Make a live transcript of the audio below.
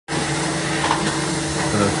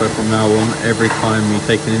So from now on, every time you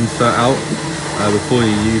take an insert out, before you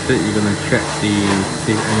use it, you're going to check to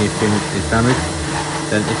see if anything is damaged.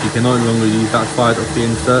 Then if you can no longer use that side of the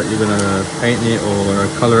insert, you're going to paint it or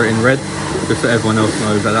colour it in red, just so everyone else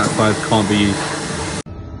knows that that side can't be used.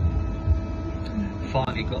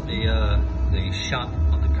 Finally got the shunt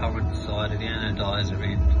on the current side of the anodizer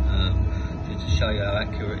in, just to show you how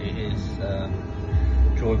accurate it is.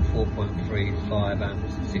 Drawing 4.35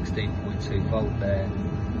 amps, 16.2 volt there,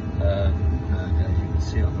 and as you can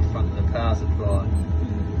see on the front of the power supply,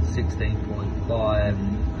 16.5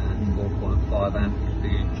 and 4.5 amp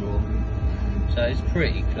being drawn. So it's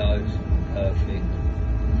pretty close, perfect.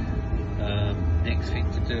 Next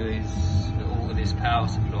thing to do is alter this power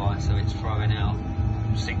supply so it's throwing out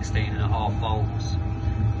 16.5 volts.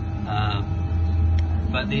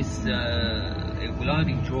 But this it will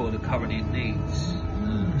only draw the current it needs.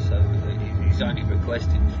 So he's only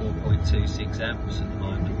requesting 4.26 amps at the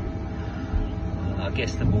moment. I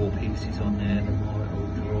guess the more pieces on there, the more it will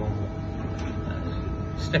draw.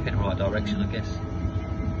 Step in the right direction, I guess.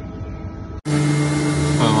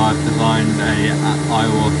 So I've designed a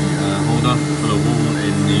iWash holder for the wall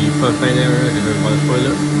in the first aid area over by the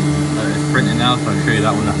toilet. It's printing now, so I'll show you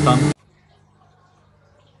that when that's done.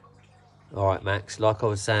 Alright Max, like I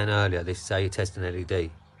was saying earlier, this is how you test an LED.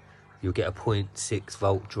 You'll get a 0.6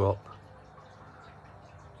 volt drop.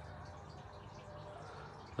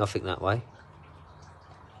 Nothing that way.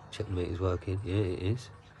 Check the meter's working. Yeah, it is.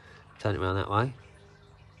 Turn it around that way.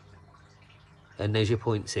 And there's your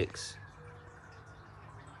 0.6.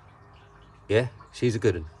 Yeah, she's a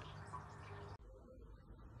good one.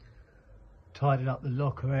 Tidied up the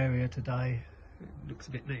locker area today. It looks a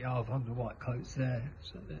bit neat. I've hung the white coats there,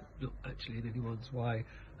 so they're not actually in anyone's way.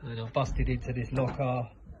 And I've busted into this locker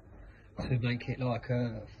to make it like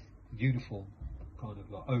a uniform, kind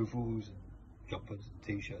of like overalls and jumpers and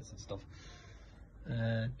t-shirts and stuff.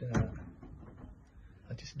 And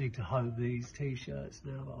I just need to home these t-shirts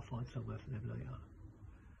now, but I'll find somewhere for them later.